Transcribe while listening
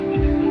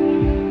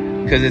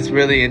because it's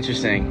really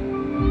interesting.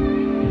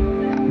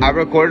 I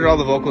recorded all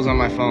the vocals on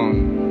my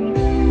phone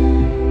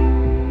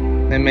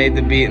and made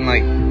the beat in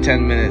like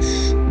 10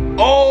 minutes.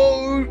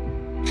 Oh,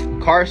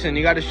 Carson,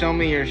 you got to show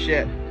me your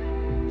shit.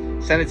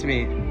 Send it to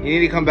me. You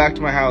need to come back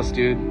to my house,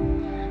 dude,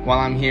 while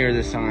I'm here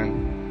this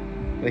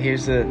time. But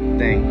here's the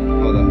thing.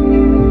 Hold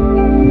up.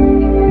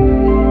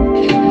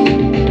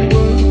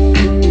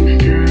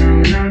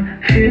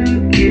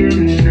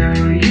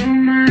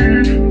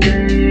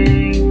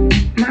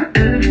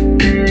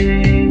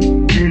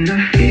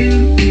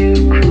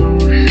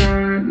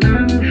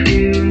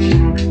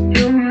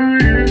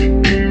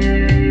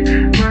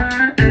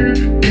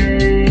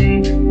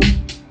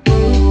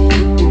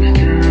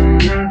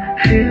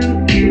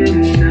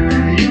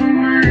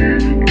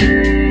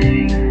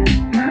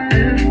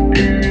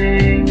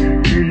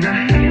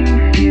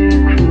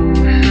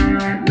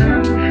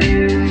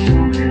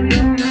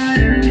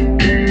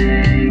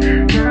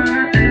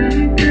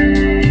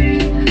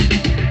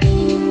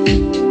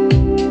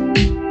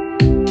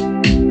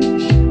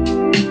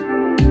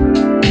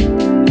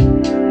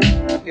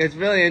 It's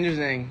really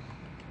interesting.